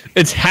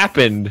 It's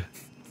happened.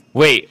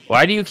 Wait,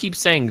 why do you keep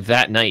saying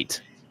that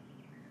night?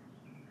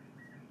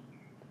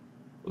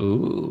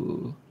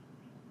 Ooh.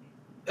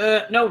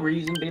 No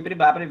reason, bibbity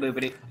bobbity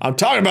boobity. I'm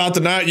talking about the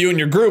night you and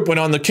your group went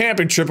on the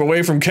camping trip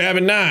away from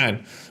Cabin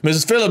 9.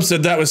 Mrs. Phillips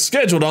said that was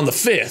scheduled on the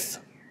 5th.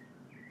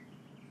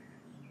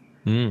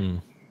 Hmm.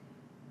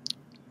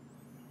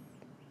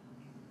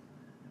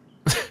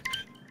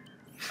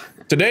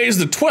 Today's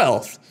the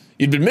 12th.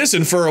 You've been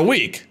missing for a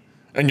week.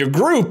 And your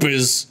group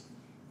is...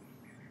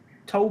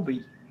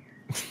 Toby.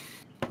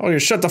 Oh, you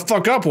shut the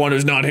fuck up, one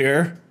who's not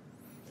here.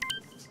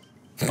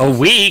 A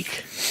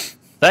week?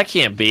 That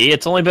can't be.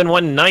 It's only been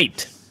one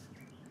night.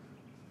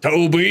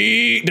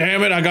 Toby!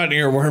 Damn it, I got an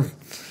earworm.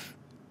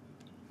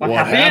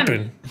 What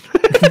happened?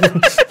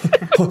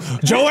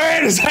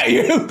 Joanne, is that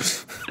you?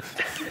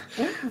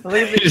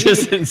 You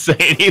just didn't say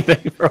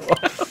anything for a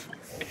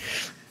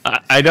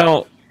while. I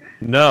don't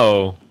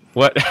know.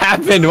 What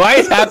happened? Why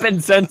is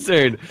happened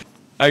censored?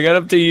 I got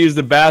up to use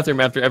the bathroom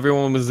after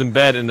everyone was in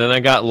bed, and then I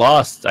got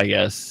lost, I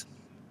guess.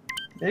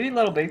 Maybe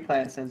Little Big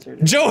Planet censored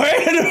it. Joanne,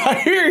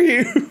 I hear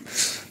you!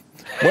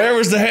 Where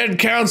was the head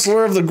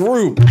counselor of the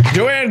group?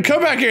 Joanne,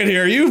 come back in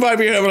here. You might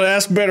be able to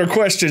ask better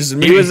questions than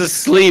me. He was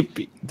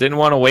asleep. Didn't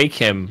want to wake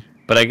him,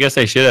 but I guess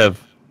I should have.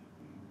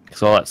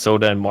 Because all that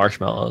soda and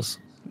marshmallows.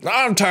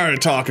 I'm tired of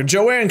talking.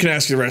 Joanne can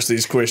ask you the rest of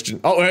these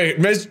questions. Oh, hey,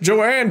 Miss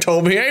Joanne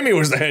told me Amy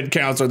was the head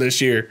counselor this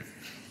year.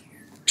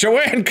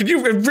 Joanne, could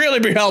you really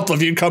be helpful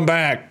if you'd come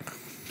back?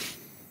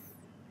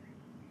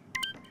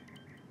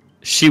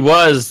 She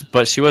was,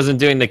 but she wasn't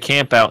doing the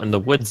camp out in the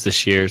woods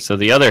this year, so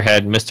the other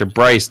head, Mr.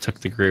 Bryce, took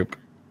the group.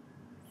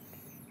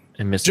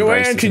 And Mr.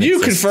 Joanne, can you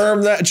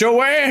confirm that?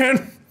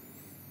 Joanne!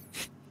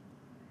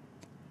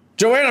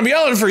 Joanne, I'm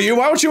yelling for you.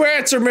 Why don't you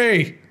answer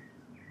me?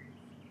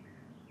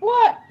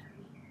 What?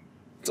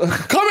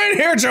 Come in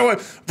here,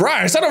 Joanne.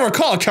 Bryce, I don't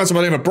recall a counselor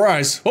by the name of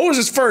Bryce. What was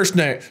his first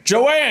name?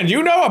 Joanne,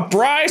 you know a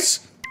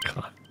Bryce?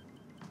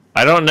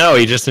 I don't know.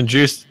 He just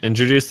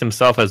introduced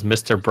himself as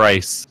Mr.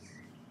 Bryce.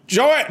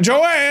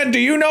 Joanne, do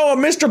you know a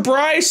Mr.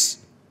 Bryce?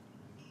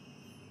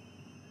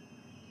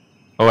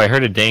 Oh, I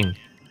heard a ding.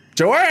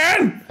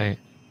 Joanne! Hey.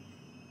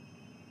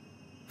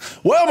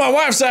 Well, my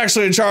wife's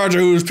actually in charge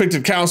of who's picked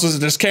at counselors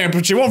at this camp,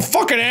 but she won't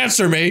fucking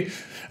answer me.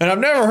 And I've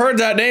never heard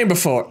that name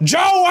before.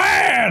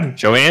 Joanne!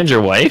 Joanne's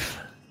your wife?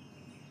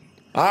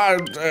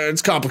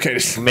 It's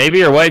complicated. Maybe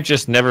your wife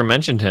just never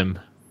mentioned him.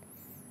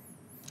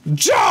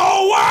 Joanne!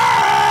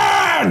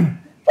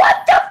 What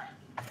the?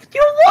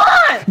 You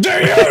What? Do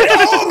you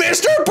know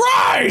Mr.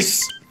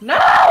 Bryce?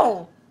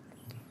 No!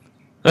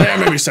 Yeah,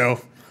 maybe so.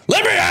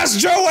 Let me ask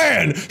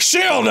Joanne.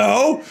 She'll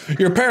know.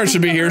 Your parents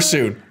should be here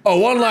soon. Oh,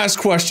 one last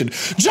question.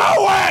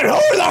 Joanne,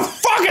 who the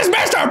fuck is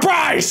Mr.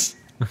 Bryce?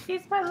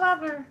 He's my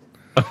lover.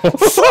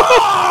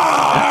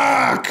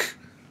 Fuck!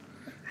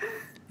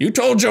 You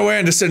told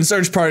Joanne to send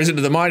search parties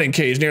into the mining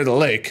caves near the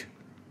lake.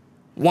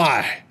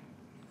 Why?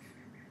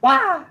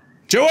 Wow.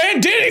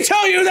 Joanne, did he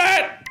tell you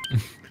that?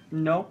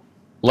 No.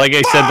 Like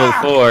I said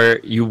before,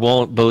 you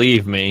won't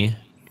believe me.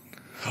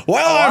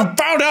 Well, I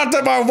found out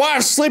that my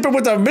wife's sleeping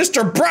with a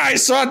Mr.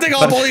 Bryce, so I think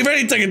I'll believe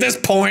anything at this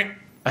point.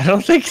 I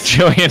don't think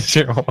Joanne's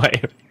your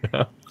wife.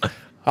 No.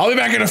 I'll be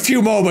back in a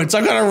few moments.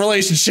 I've got a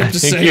relationship to I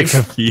think you're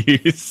save.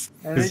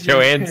 confused.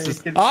 Joanne's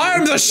just...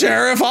 I'm the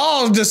sheriff.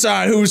 I'll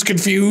decide who's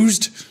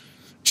confused.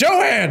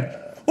 Joanne,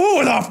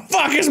 who the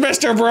fuck is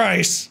Mr.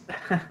 Bryce?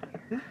 Are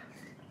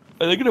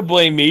they gonna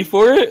blame me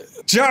for it?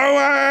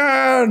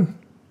 Joanne!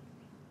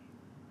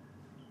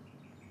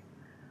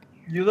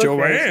 You look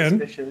Joanne?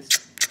 very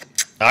suspicious.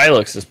 I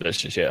look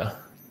suspicious, yeah.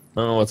 I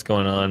don't know what's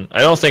going on.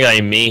 I don't think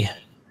I'm me.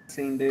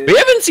 Seen, dude. We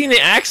haven't seen the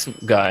axe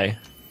guy.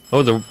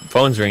 Oh, the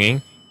phone's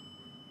ringing.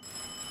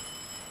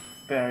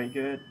 Very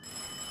good.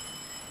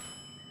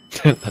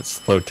 That's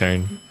slow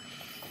turn.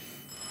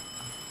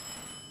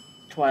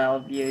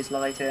 12 years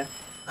later.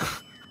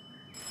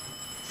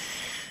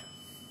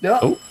 No.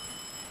 Oh.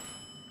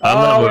 I'm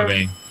not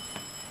moving.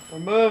 We're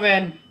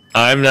moving.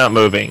 I'm not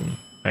moving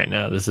right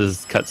now. This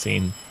is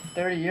cutscene.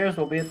 30 years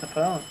we'll be at the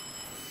phone.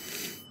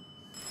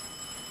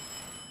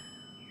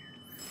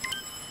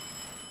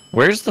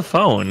 Where's the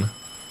phone?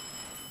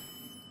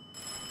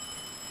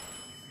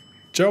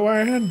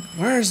 Joanne,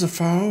 where's the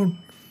phone?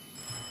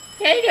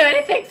 Can you do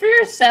anything for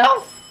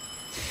yourself?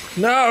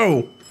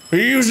 No! Are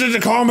you using it to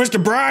call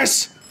Mr.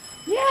 Bryce?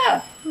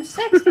 Yeah, I'm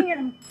sexting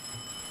him.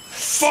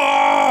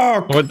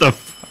 Fuck! What the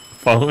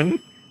phone?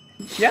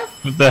 Yeah.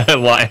 With the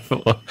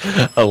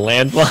a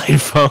landline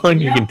phone?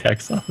 You Yeah. can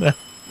text on that?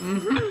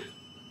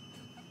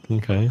 Mm-hmm.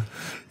 Okay.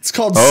 It's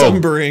called Oh.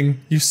 sumbering.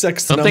 You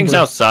sex the Something's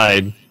number.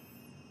 outside.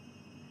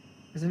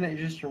 Isn't it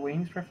just your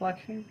wings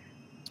reflection?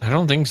 I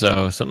don't think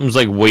so. Something's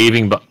like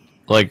waving, but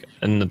like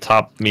in the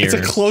top mirror. It's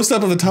a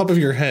close-up of the top of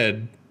your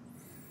head.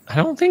 I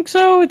don't think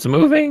so. It's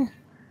moving.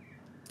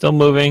 Still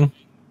moving.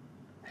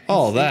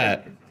 All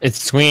that.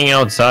 It's swinging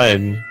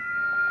outside.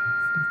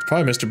 It's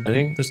probably Mr. I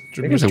think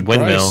Mr. it's a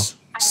windmill. Bryce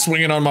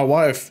swinging on my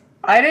wife.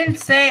 I didn't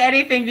say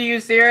anything to you,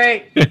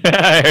 Siri.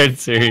 I heard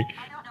Siri.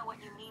 I don't know what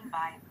you mean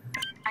by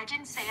I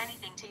didn't say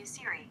anything to you,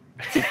 Siri.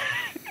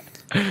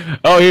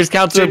 Oh, here's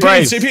Counselor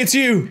Bryce. JP, it's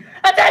you.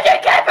 Attention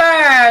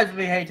campers!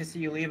 We hate to see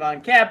you leave on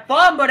Camp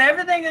Fun, but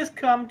everything has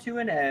come to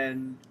an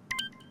end.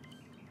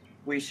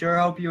 We sure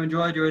hope you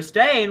enjoyed your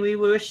stay, and we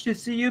wish to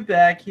see you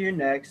back here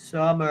next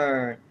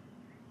summer.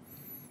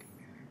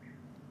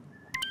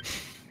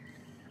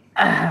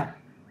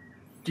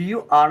 Do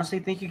you honestly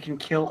think you can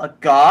kill a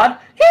god?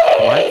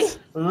 What?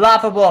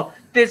 Laughable.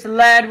 This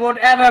land won't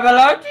ever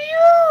belong to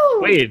you.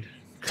 Wait.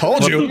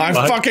 Told you. I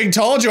fuck? fucking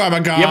told you I'm a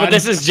god. Yeah, but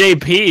this is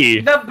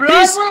JP. The blood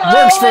Peace will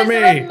works for always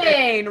me.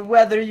 remain,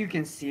 whether you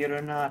can see it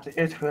or not.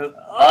 It will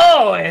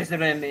always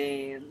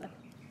remain.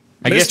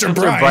 I guess Mr. Mr.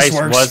 Bryce Bryce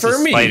works was for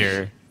the me.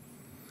 spider.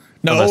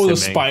 No, I'm the assuming.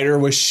 spider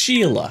was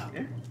Sheila.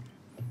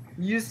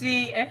 You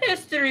see,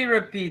 history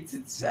repeats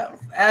itself.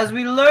 As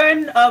we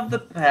learn of the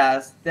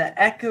past, the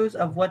echoes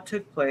of what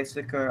took place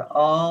occur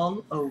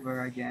all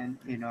over again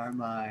in our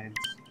minds.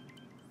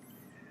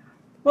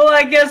 Well,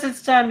 I guess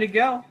it's time to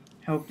go.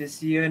 Hope to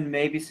see you and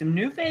maybe some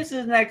new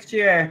faces next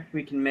year.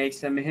 We can make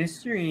some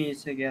history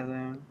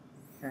together,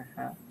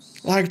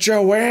 perhaps. Like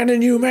Joanne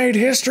and you made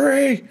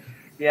history.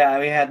 Yeah,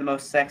 we had the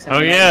most sex. Oh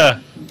yeah.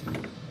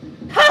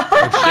 Oh,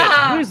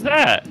 shit. Who is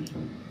that?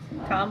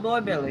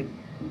 Tomboy Billy.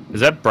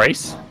 Is that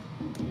Bryce?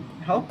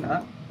 I hope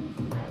not.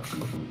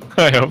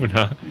 I hope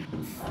not.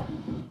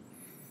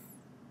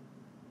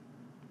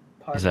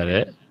 Part Is that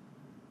it?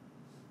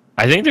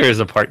 I think there is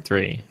a part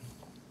 3.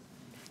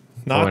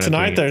 Not Oh,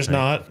 tonight, I there's think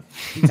not.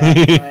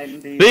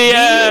 The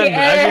end!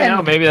 Actually,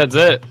 no, maybe that's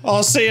it.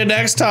 I'll see you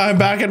next time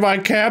back at my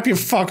camp, you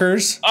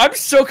fuckers. I'm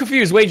so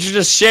confused. Wait, you're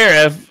just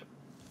sheriff,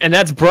 and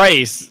that's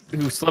Bryce,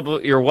 who slept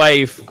with your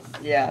wife,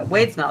 Yeah,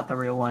 Wade's not the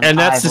real one. and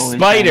that's the I've always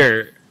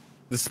spider.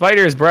 The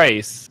spider is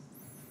Bryce.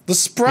 The He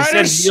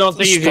spider. said, you don't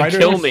think you can spider-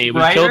 kill me.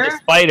 We killed the Spider?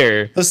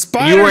 spider. The You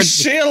spider, were-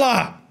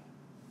 Sheila.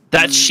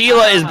 That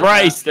Sheila is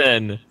Bryce,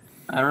 then. been.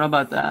 I don't know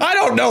about that. I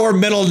don't know her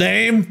middle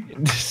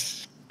name.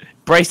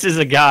 Bryce is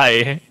a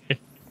guy.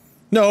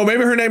 No,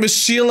 maybe her name is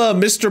Sheila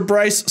Mr.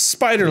 Bryce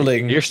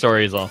Spiderling. Your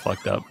story is all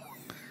fucked up.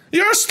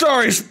 Your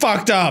story's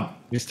fucked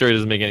up. Your story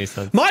doesn't make any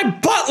sense. My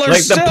butler's Like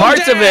still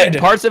the dead.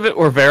 parts of it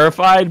were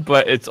verified,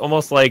 but it's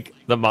almost like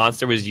the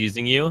monster was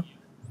using you.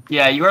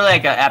 Yeah, you were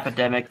like an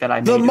epidemic that I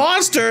made. The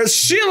monster,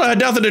 Sheila had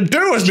nothing to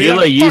do with me.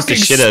 Sheila That used the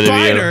fucking shit out of you.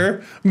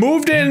 spider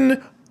moved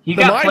in You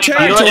the got my played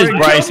by- territory. Sheila is and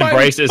Bryce killed and my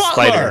Bryce is butler.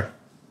 spider.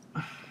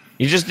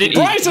 You just did.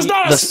 Bryce is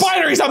not a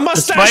spider. He's a The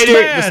mustache spider.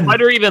 man. The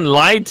spider even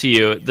lied to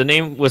you. The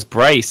name was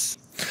Bryce.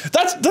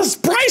 That's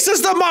Bryce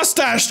is the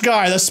mustached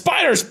guy. The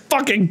spider's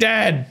fucking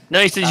dead. No,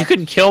 he said you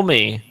couldn't kill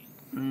me.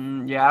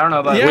 Yeah, I don't know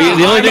about Yeah. you.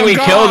 The only I'm thing a we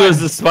god. killed was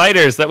the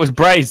spiders. That was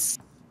Bryce.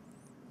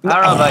 I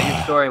don't know about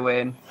your story,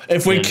 Wade.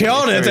 If we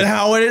killed it, then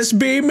how would it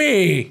be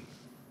me?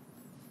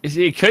 You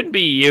see, it could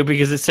be you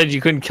because it said you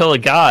couldn't kill a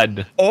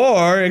god.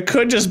 Or it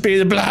could just be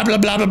the blah blah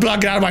blah blah blah.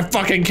 Get out of my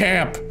fucking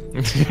camp.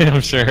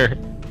 I'm sure.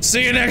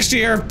 See you next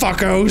year,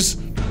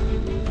 fuckos.